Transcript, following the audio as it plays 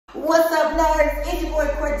What's up, nerds? It's your boy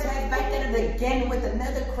Cortez back at it again with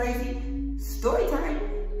another crazy story time.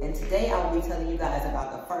 And today I'll be telling you guys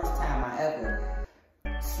about the first time I ever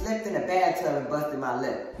slipped in a bathtub and busted my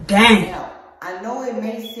lip. Dang! Now, I know it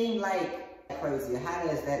may seem like crazy. How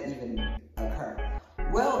does that even occur?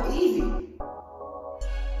 Well, easy.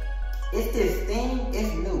 It's this thing,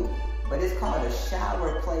 it's new, but it's called a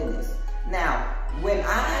shower playlist. Now, when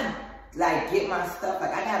I get my stuff,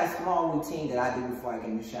 I got a small routine that I do before I get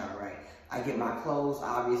in the shower, right? I get my clothes,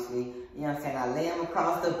 obviously, you know what I'm saying? I lay them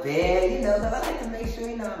across the bed, you know, because I like to make sure,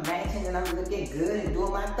 you know, I'm matching and I'm looking good and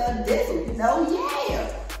doing my thug dizzle, you know,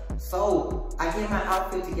 yeah! So, I get my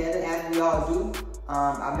outfit together as we all do.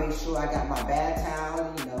 I make sure I got my bath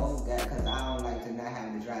towel, you know, because I don't like to not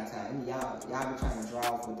have the dry towel. And y'all be trying to dry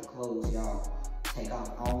off with the clothes y'all take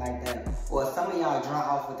off. I don't like that. Or some of y'all dry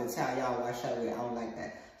off with the towel y'all wash up with. I don't like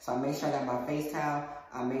that. So I make sure I got my face towel.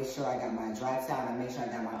 I make sure I got my dry towel. I make sure I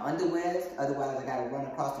got my underwears. Otherwise, I gotta run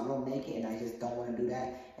across the room naked, and I just don't want to do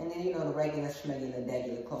that. And then, you know, the regular schmegular,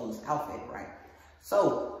 regular clothes outfit, right?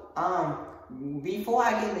 So, before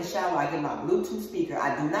I get in the shower, I get my Bluetooth speaker.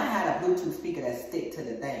 I do not have a Bluetooth speaker that stick to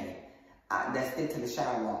the thing, that stick to the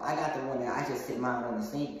shower wall. I got the one that I just sit mine on the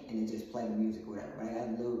sink and it just play the music, whatever, right? I got a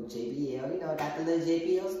little JBL, you know, I got the little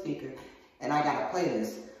JBL speaker, and I got a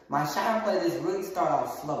playlist. My shower playlist really start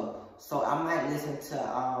off slow, so I might listen to,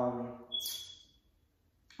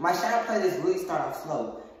 my shower playlist really start off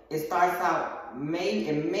slow. It starts out,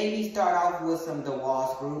 maybe start off with some The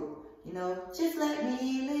Walls group. You know, just let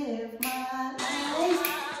me live my life.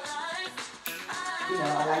 You know,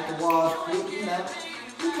 I like The Walls group, you know.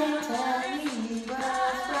 You can't tell me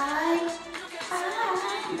what's right.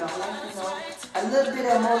 You know, I like, you know, a little bit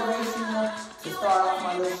of motivation, you know, to start off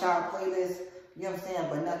my little shower playlist. You know what I'm saying?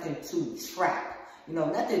 But nothing too trap. You know,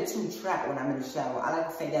 nothing too trap when I'm in the shower. I like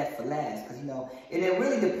to say that for last, because, you know, and it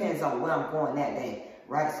really depends on where I'm going that day.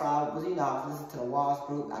 Right? So I was, you know, I was listening to The Walls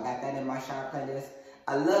group. I got that in my shower playlist.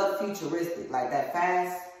 I love futuristic, like that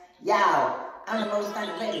fast. Yow, I'm the most kind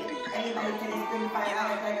of baby. Everybody can spin fire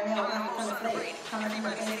like a dragon, hell, I'm gonna play. Coming from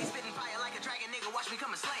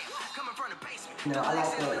the basement. You know, I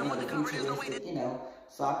like the, you know, the futuristic, you know.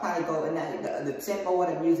 So I'll probably go, and the tempo of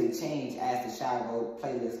the music change as the shower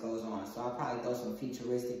playlist goes on. So I'll probably throw some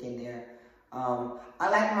futuristic in there. I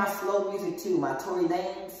like my slow music too. My Tory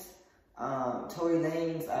Lanez,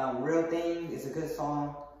 Real Thing is a good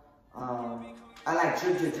song. I like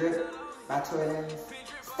Drip Drip Drip by Tory Lanez.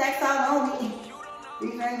 Stacks all on me.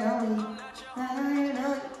 These right on me.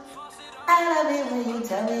 I love it when you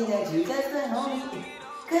tell me that you just a homie.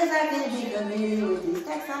 Cause I can be familiar with these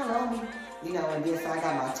stacks all on me. You know, and then so I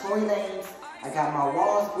got my Tory Lanez. I got my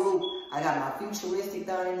Walls group. I got my futuristic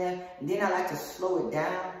down in there. And then I like to slow it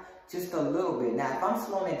down just a little bit. Now, if I'm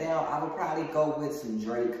slowing it down, I would probably go with some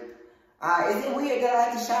Drake. Is it weird that I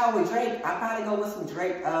like to shower with Drake? I'd probably go with some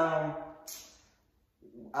Drake, How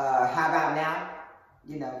About Now?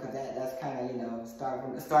 You know, because that's kind of, you know, start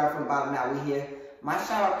from the bottom. Now we here. My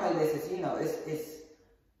shower playlist is, you know, it's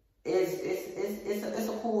a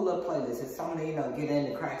cool little playlist. It's something to, you know, get in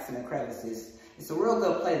the cracks and the crevices. It's a real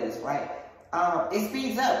good playlist, right? It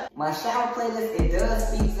speeds up. My shower playlist, it does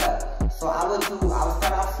speeds up. So I would start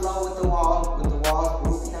off slow with the Walls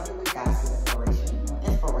group. You know, we gospel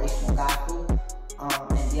inspirational gospel.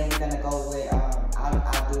 And then we're gonna go with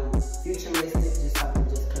I'll do futuristic, just something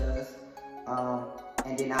just cause.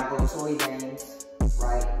 And then I'll go Tory Lanez,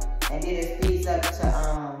 right? And then it speeds up to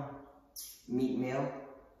Meek Mill.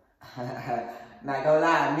 Not gonna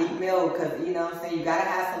lie, Meek Mill, cause you know what I'm saying, you gotta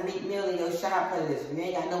have some Meek Mill in your shower playlist. If you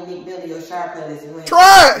ain't got no Meek Mill in your shower playlist, you ain't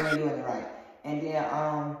doing it right. And then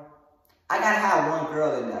I gotta have one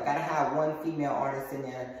girl in there. I gotta have one female artist in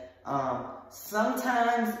there.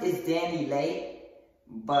 Sometimes it's Danny Lay,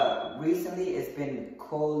 but recently it's been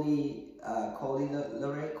Coley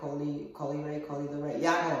Ray.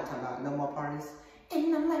 Y'all know what I'm talking about. No More Parties.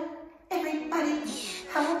 And I'm like, everybody,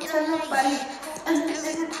 I won't tell nobody.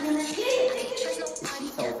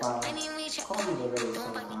 She's so fine. Coley Ray is so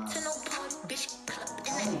fine. I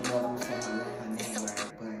don't even know if I'm saying her name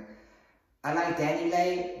right, but I like Danny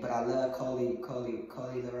Lay, but I love Coley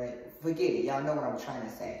Ray. Forget it, y'all know what I'm trying to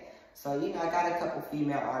say. So, you know, I got a couple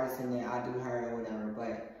female artists in there. I do her or whatever,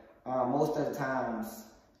 but most of the times,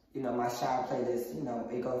 you know, my shower playlist, you know,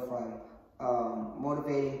 it goes from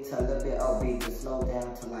motivating to a little bit upbeat to slow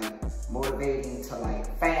down to like motivating to like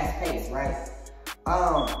fast pace, right?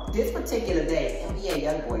 This particular day, NBA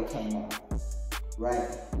YoungBoy came on,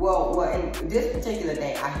 right? Well, in this particular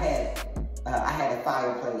day, I had a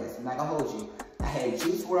fire playlist. I'm not gonna hold you. I had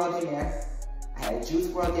Juice WRLD in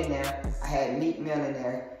there. I had Meek Mill in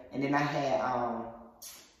there, and then I had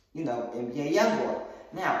You know, NBA Youngboy.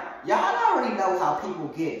 Now, y'all already know how people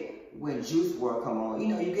get when Juice WRLD come on. You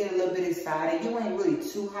know, you get a little bit excited. You ain't really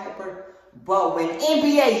too hyper. But when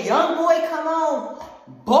NBA Youngboy come on,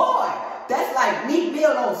 boy, that's like Meek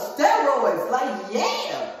Mill on steroids. Like,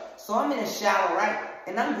 yeah. So I'm in the shower, right?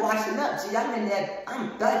 And I'm washing up. See, I'm in there,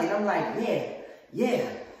 I'm thugging. I'm like, yeah.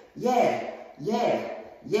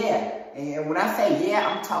 And when I say yeah,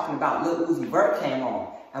 I'm talking about Lil Uzi Vert came on.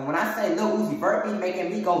 And when I say Lil Uzi Vert be making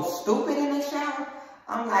me go stupid in the shower,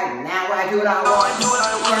 I'm like, now I do what I want.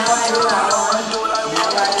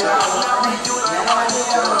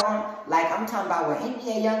 Like, I'm talking about when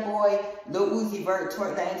NBA Youngboy, Lil Uzi Vert,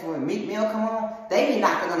 twerk things, when Meek Mill come on, they be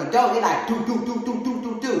knocking on the door. They like, do.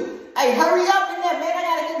 Hey, hurry up in there, man. I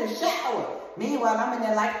gotta get in the shower. Meanwhile, I'm in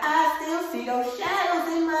there like, I still see those shadows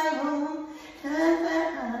in my room.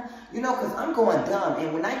 You know, because I'm going dumb.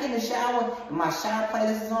 And when I get in the shower and my shower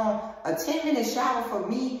playlist is on, a 10-minute shower for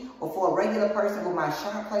me or for a regular person with my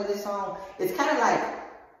shower playlist on, it's kind of like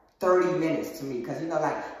 30 minutes to me. Because, you know,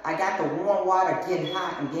 like, I got the warm water getting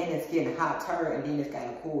hot and then it's getting hotter and then it's got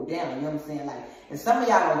to cool down. You know what I'm saying? Like, and some of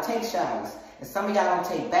y'all don't take showers and some of y'all don't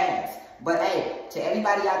take baths. But, hey, to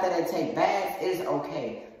everybody out there that take baths, it's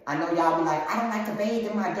okay. I know y'all be like, I don't like to bathe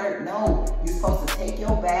in my dirt. No, you're supposed to take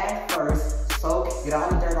your bath first. Soak, get all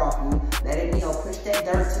the dirt off you, let it, you know, push that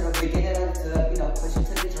dirt to the beginning of the, you know, push it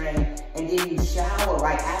to the drain, and then you shower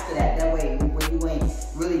right after that. That way, when you ain't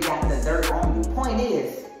really got the dirt on you. Point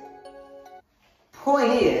is,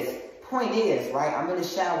 right, I'm in the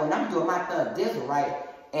shower and I'm doing my thug dizzle, right,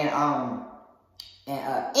 and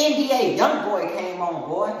NBA Youngboy came on,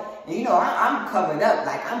 boy, and you know, I'm covered up,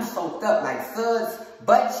 like, I'm soaked up, like suds,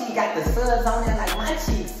 butt cheek, got the suds on there, like my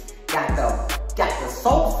cheeks got the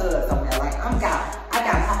soap suds on there, like I got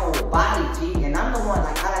my whole body, G, and I'm the one,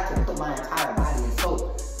 like, I like to put my entire body in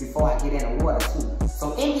soap before I get in the water, too.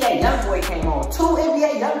 So NBA Youngboy came on, two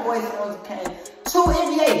NBA Youngboy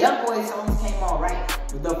songs came on, right?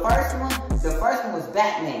 The first one was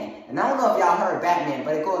Batman, and I don't know if y'all heard Batman,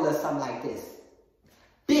 but it goes a little something like this.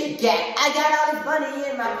 Big gap, I got all this money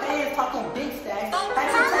in my pants, talking big stacks. I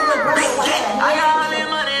got all this money in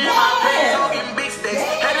my pants, talking big stacks.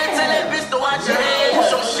 Had to tell that bitch to watch your head,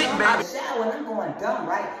 push your shit back. I'm showering, I'm going dumb,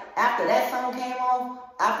 right? After that song came on,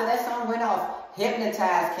 after that song went off,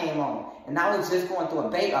 Hypnotized came on. And I was just going through a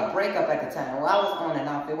breakup at the time. Well, I was on and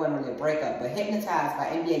off, it wasn't really a breakup. But Hypnotized by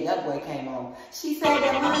NBA Youngboy came on. She said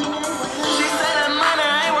that money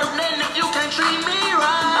ain't worth nothing if you can't treat me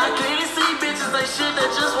right. I can't see bitches like shit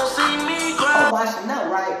that just won't see me cry. I'm washing up,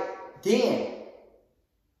 right?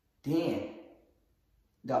 Then,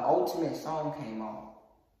 the ultimate song came on.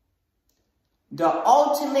 The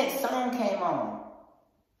ultimate song came on.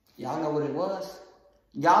 Y'all know what it was?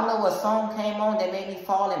 Y'all know what song came on that made me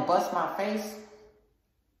fall and bust my face?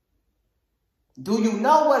 Do you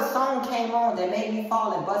know what song came on that made me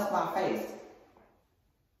fall and bust my face?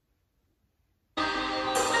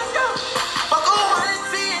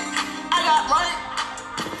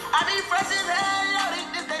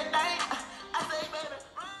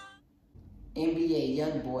 NBA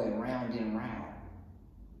Youngboy, Round and Round.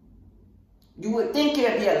 You would think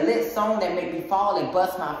it'd be a lit song that made me fall and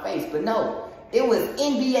bust my face, but no. It was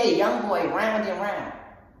NBA Youngboy, Round and Round.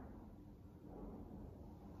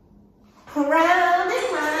 Round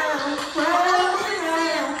and round,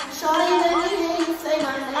 shorty, let me hear you say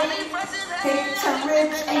my name. Picture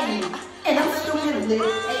rich, ayy, and I'm still in lit,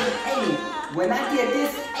 ayy. When I did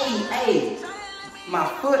this, ayy, my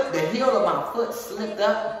foot, the heel of my foot slipped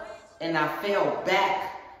up, and I fell back.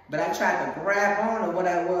 But I tried to grab on to what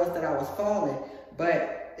I was that I was falling,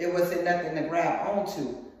 but it wasn't nothing to grab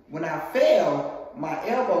onto. When I fell, my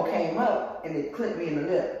elbow came up and it clipped me in the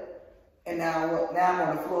lip. And now I'm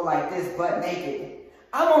on the floor like this, butt naked.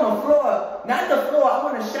 I'm on the floor, not the floor, I'm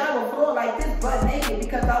on the shower floor like this, butt naked,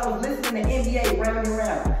 because I was listening to NBA Round and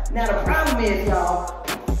Round. Now the problem is, y'all,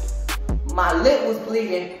 my lip was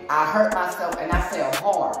bleeding, I hurt myself, and I fell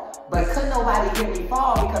hard. But couldn't nobody hear me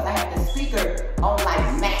fall because I had the speaker on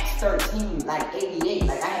like max 13, like 88.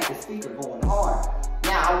 Like I had the speaker going hard.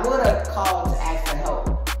 Now I would have called to ask for help,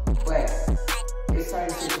 but there's certain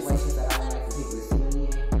situations that I don't like for people to see me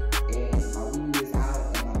in. And my weed was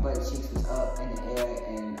out and my butt cheeks was up in the air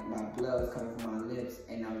and my blood was coming from my lips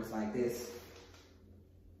and I was like this.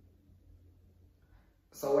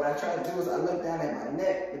 So what I tried to do is I looked down at my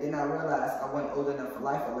neck, but then I realized I wasn't old enough for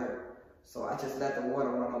life alert. So I just let the water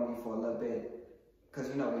run on me for a little bit. Cause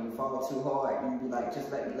you know, when you fall too hard, you be like, just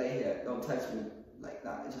let me lay here. Don't touch me. Like,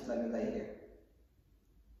 nah, just let me lay here.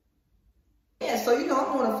 Yeah, so you know,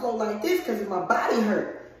 I'm on the floor like this cause my body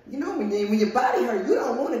hurt. You know, when your body hurt, you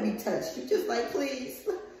don't want to be touched. You just like, please,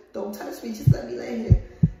 touch me. Just let me lay here.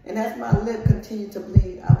 And as my lip continued to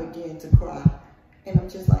bleed, I began to cry. And I'm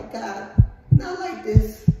just like, God, not like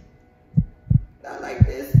this. Not like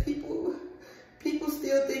this. People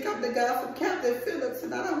still think I'm the guy from Captain Phillips,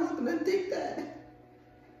 and I don't want them to think that.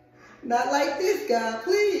 Not like this, God,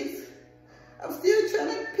 please. I'm still trying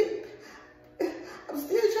to tell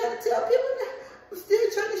people that, I'm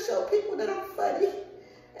still trying to show people that I'm funny.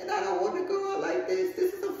 And I don't want to go out like this.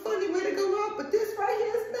 This is a funny way to go out, but this right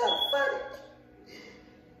here is not funny.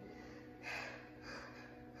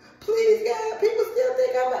 Please, God, people still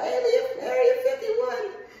think I'm an alien from Area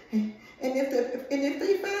 51. And if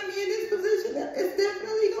they find me in this position, it's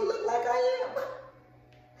definitely gonna look like I am.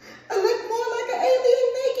 I look more like an alien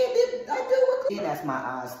naked than I do. And as my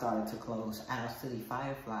eyes started to close, Owl City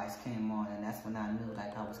Fireflies came on, and that's when I knew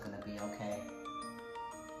that I was gonna be okay.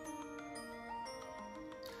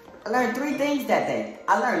 I learned 3 things that day.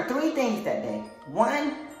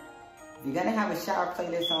 One, if you're gonna have a shower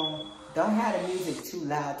playlist on, don't have the music too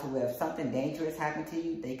loud to where if something dangerous happened to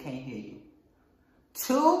you, they can't hear you.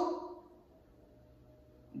 2,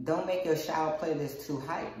 don't make your shower playlist too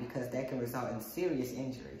hype because that can result in serious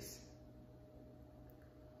injuries.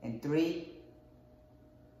 And 3,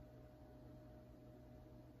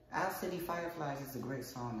 Owl City Fireflies is a great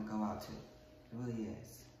song to go out to. It really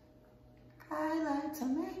is. I like to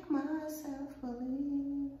make myself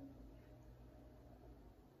believe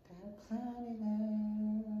that plenty there.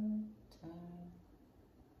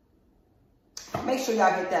 Make sure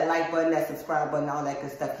y'all hit that like button, that subscribe button, all that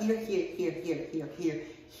good stuff.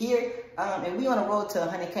 Here. And we on a road to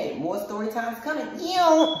 100K. More story times coming.